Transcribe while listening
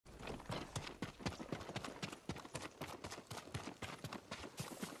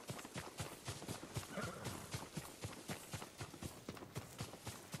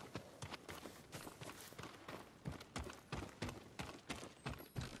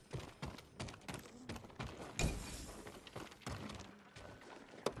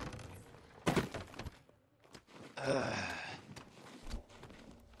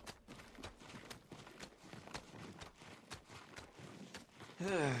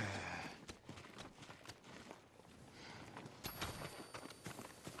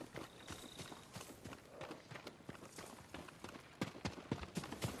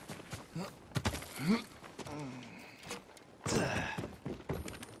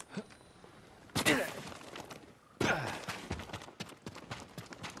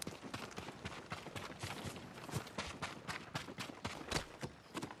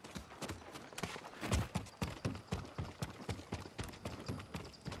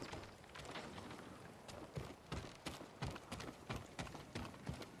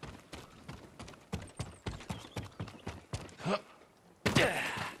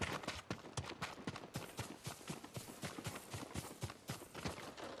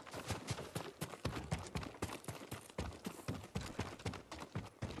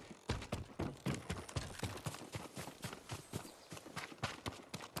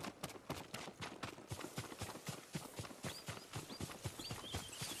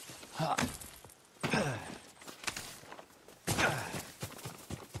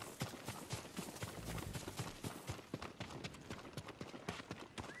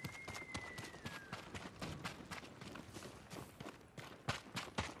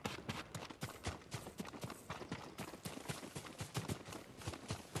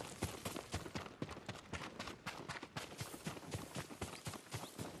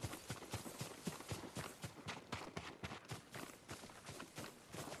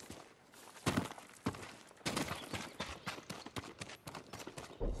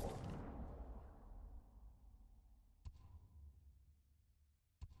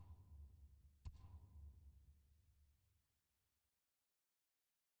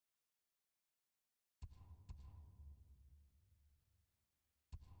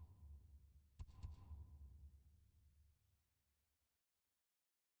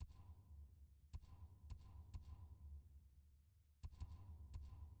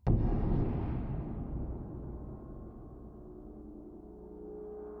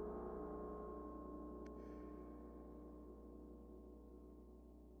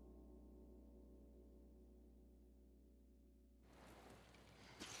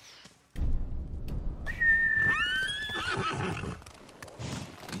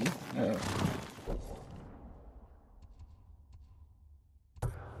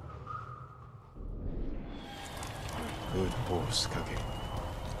Good horse, Kage.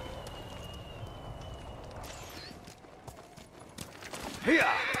 Here!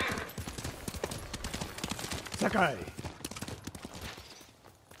 Sakai!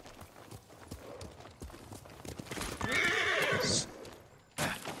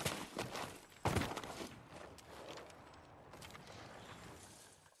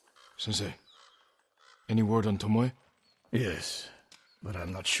 Sensei, any word on Tomoe? Yes, but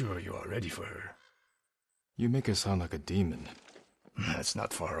I'm not sure you are ready for her. You make her sound like a demon. That's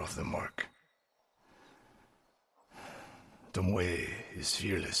not far off the mark. Tomoe is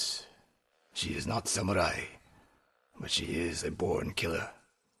fearless. She is not samurai, but she is a born killer.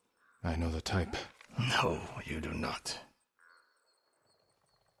 I know the type. No, you do not.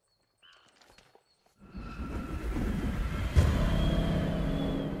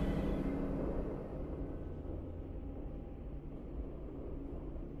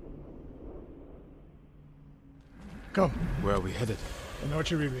 Come. Where are we headed? An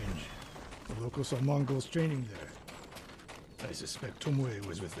archery range. The locals saw Mongols training there. I suspect Tomoe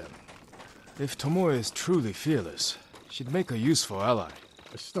was with them. If Tomoe is truly fearless, she'd make a useful ally.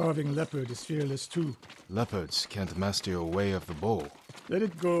 A starving leopard is fearless too. Leopards can't master your way of the bow. Let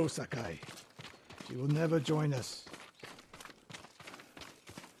it go, Sakai. She will never join us.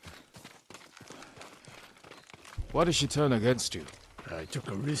 Why did she turn against you? I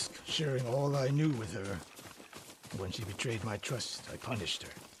took a risk sharing all I knew with her. When she betrayed my trust, I punished her.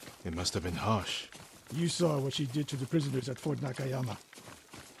 It must have been harsh. You saw what she did to the prisoners at Fort Nakayama.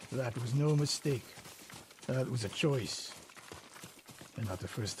 That was no mistake. That was a choice. And not the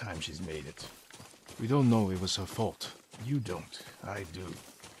first time she's made it. We don't know it was her fault. You don't. I do.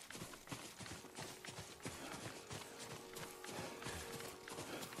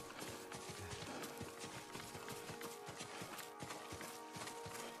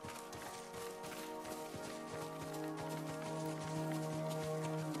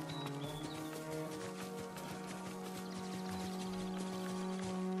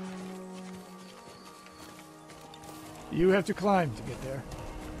 You have to climb to get there.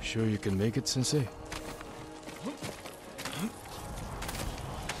 Sure you can make it, Sensei?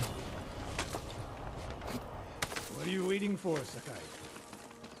 What are you waiting for, Sakai?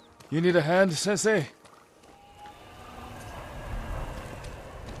 You need a hand, Sensei?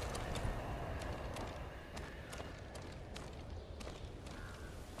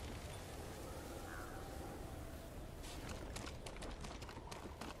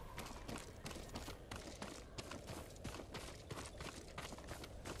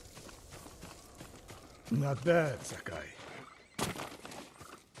 Not bad, Sakai.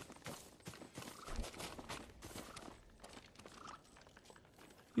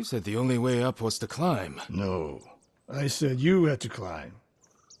 You said the only way up was to climb. No. I said you had to climb.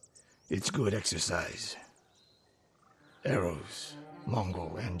 It's good exercise. Arrows,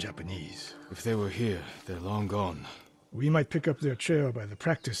 Mongol and Japanese. If they were here, they're long gone. We might pick up their trail by the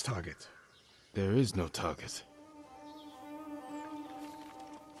practice target. There is no target.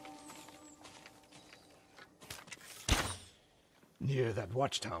 Near that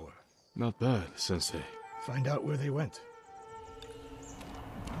watchtower. Not bad, Sensei. Find out where they went.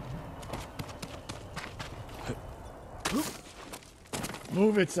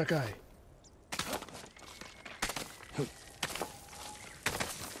 Move it, Sakai.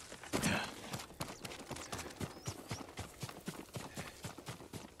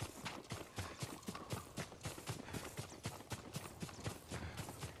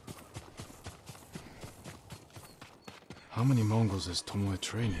 How many Mongols is Tomoe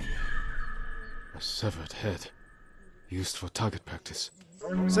training? A severed head. Used for target practice.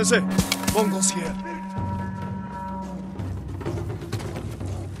 Sensei, Mongols here.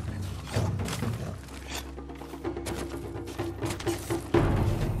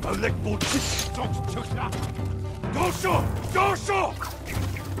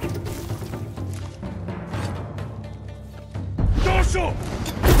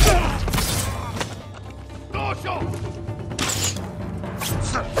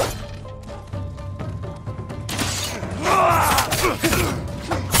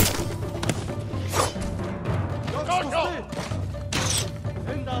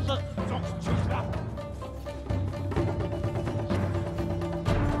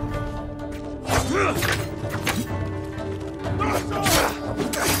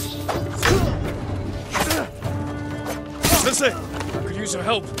 Sensei! I could use your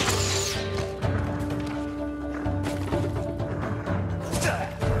help.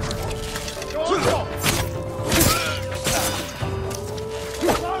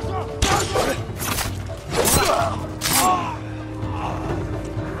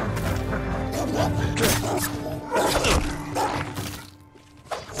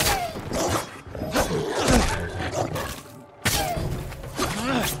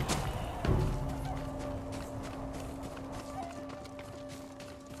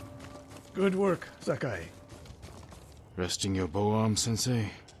 Good work, Sakai. Resting your bow arm,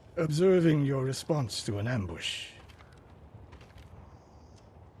 Sensei? Observing your response to an ambush.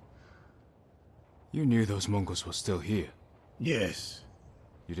 You knew those Mongols were still here. Yes.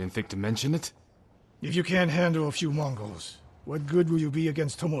 You didn't think to mention it? If you can't handle a few Mongols, what good will you be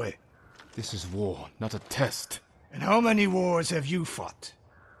against Tomoe? This is war, not a test. And how many wars have you fought?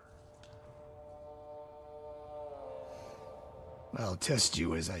 I'll test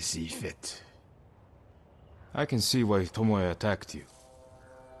you as I see fit. I can see why Tomoe attacked you.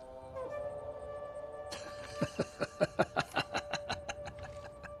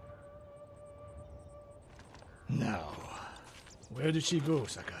 Now, where did she go,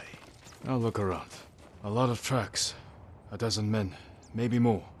 Sakai? I'll look around. A lot of tracks. A dozen men, maybe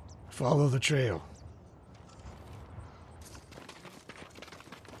more. Follow the trail.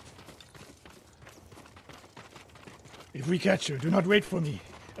 If we catch her, do not wait for me.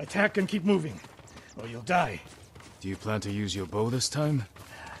 Attack and keep moving, or you'll die. Do you plan to use your bow this time?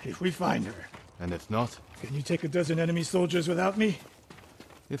 If we find her. And if not? Can you take a dozen enemy soldiers without me?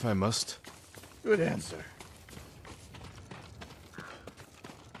 If I must. Good answer.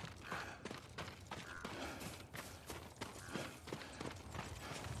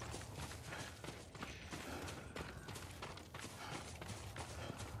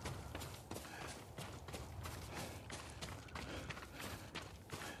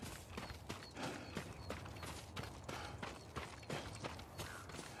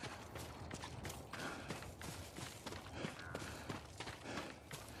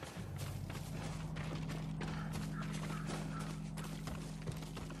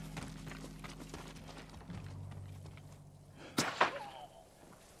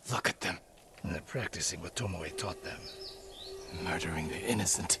 Look at them. They're practicing what Tomoe taught them. Murdering the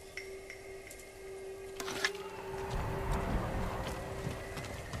innocent.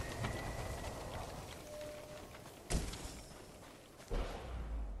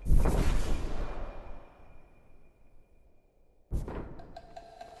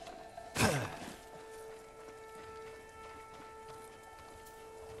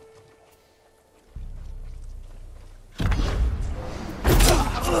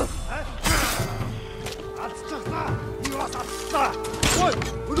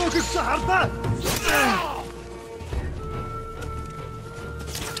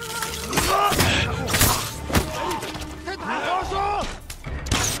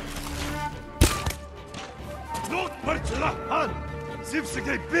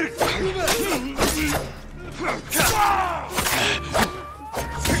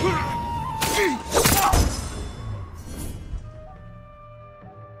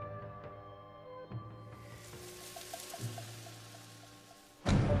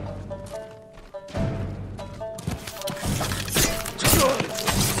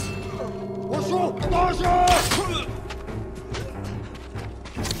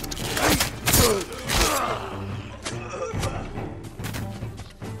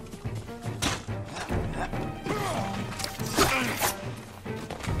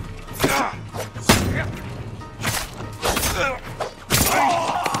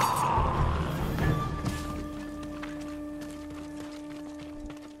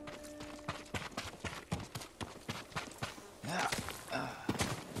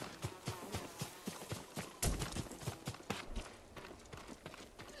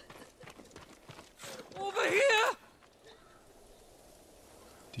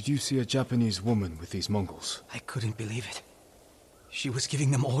 Did you see a Japanese woman with these Mongols? I couldn't believe it. She was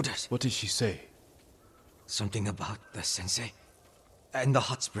giving them orders. What did she say? Something about the sensei. And the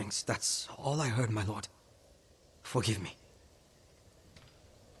hot springs. That's all I heard, my lord. Forgive me.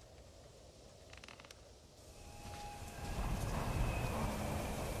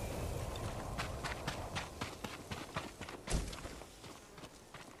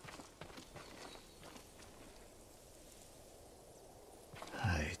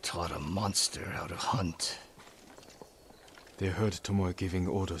 I taught a monster how to hunt. They heard Tomoe giving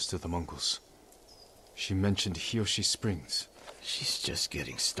orders to the Mongols. She mentioned Hiyoshi Springs. She's just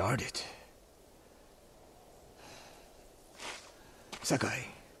getting started. Sakai,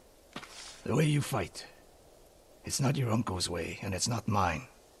 the way you fight, it's not your uncle's way, and it's not mine.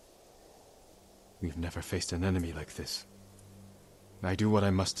 We've never faced an enemy like this. I do what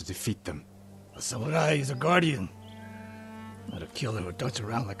I must to defeat them. A samurai is a guardian, not a killer who darts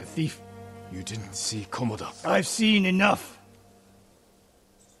around like a thief. You didn't see Komoda. I've seen enough.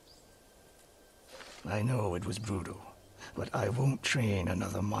 I know it was brutal, but I won't train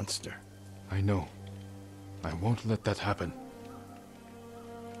another monster. I know. I won't let that happen.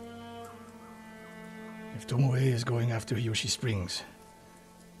 If Tomoe is going after Hiyoshi Springs,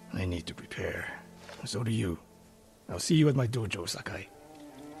 I need to prepare. So do you. I'll see you at my dojo, Sakai.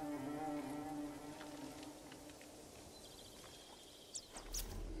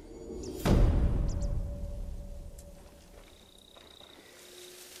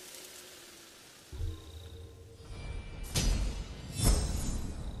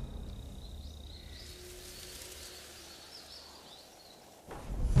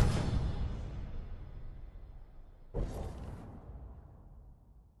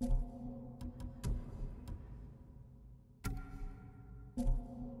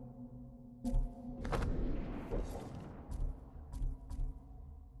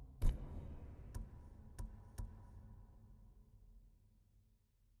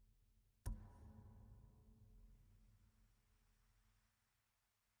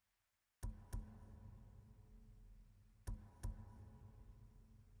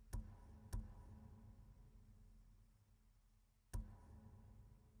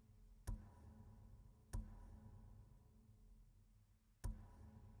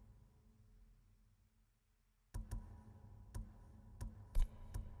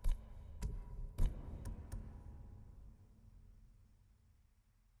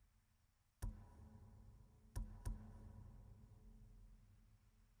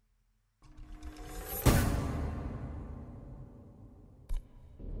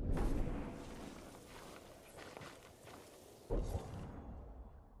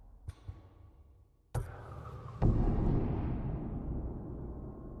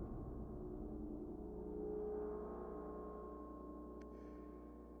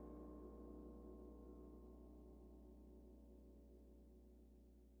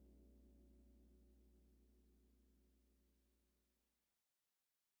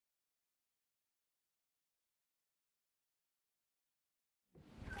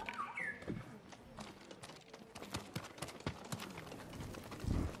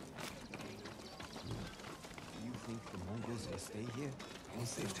 The Mongols will stay here?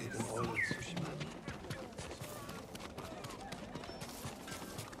 Once they've taken all of Tsushima.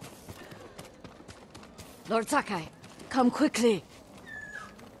 Lord Sakai, come quickly.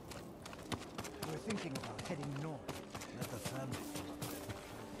 We're thinking about heading north. Let the family.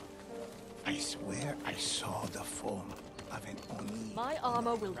 I swear I saw the form of an Oni. My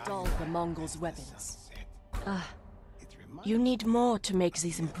armor will dull the Mongols' weapons. It You need more to make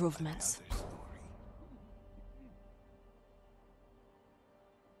these improvements.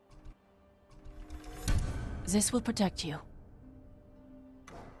 another story. This will protect you.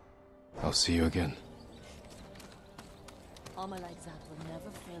 I'll see you again. Armor like that will never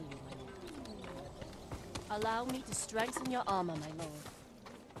fail you, my lord. Allow me to strengthen your armor, my lord.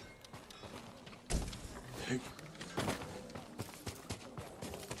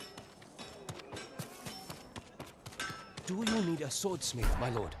 Do you need a swordsmith, my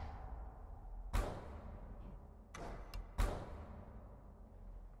lord?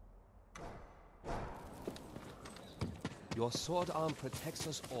 Your sword arm protects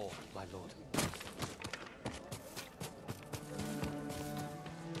us all, my lord.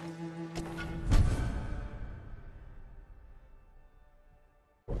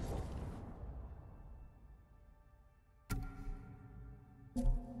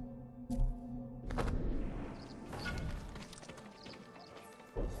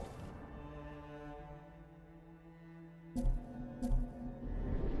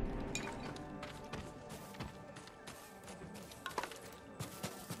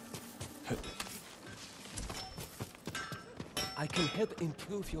 I can help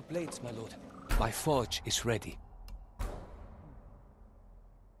improve your blades, my lord. My forge is ready.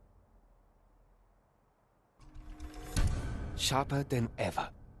 Sharper than ever.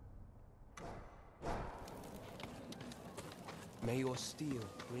 May your steel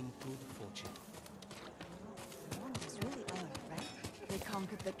bring good fortune. It's really odd, right? They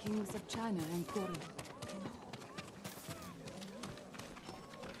conquered the kings of China and Korea.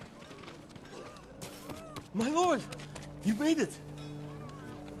 My lord! You made it!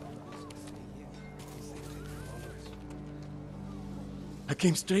 I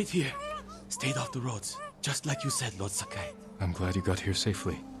came straight here. Stayed off the roads. Just like you said, Lord Sakai. I'm glad you got here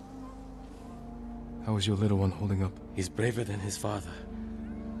safely. How is your little one holding up? He's braver than his father.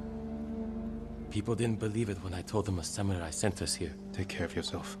 People didn't believe it when I told them a samurai sent us here. Take care of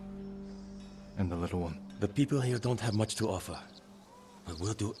yourself. And the little one. The people here don't have much to offer. But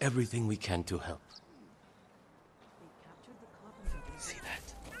we'll do everything we can to help. See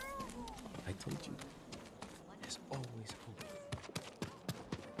that? I told you. There's always hope.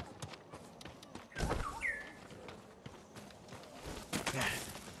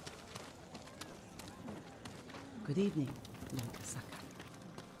 Good evening, Lord Sakai.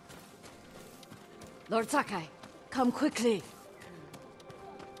 Lord Sakai, come quickly.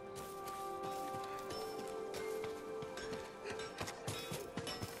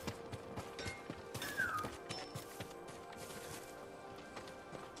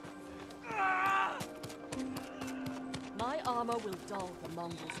 My armor will dull the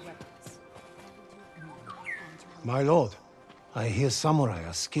Mongols' weapons. My lord, I hear samurai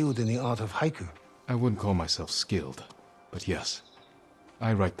are skilled in the art of haiku. I wouldn't call myself skilled, but yes,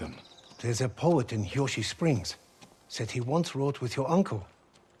 I write them. There's a poet in Hyoshi Springs. Said he once wrote with your uncle.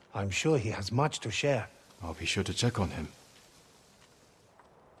 I'm sure he has much to share. I'll be sure to check on him.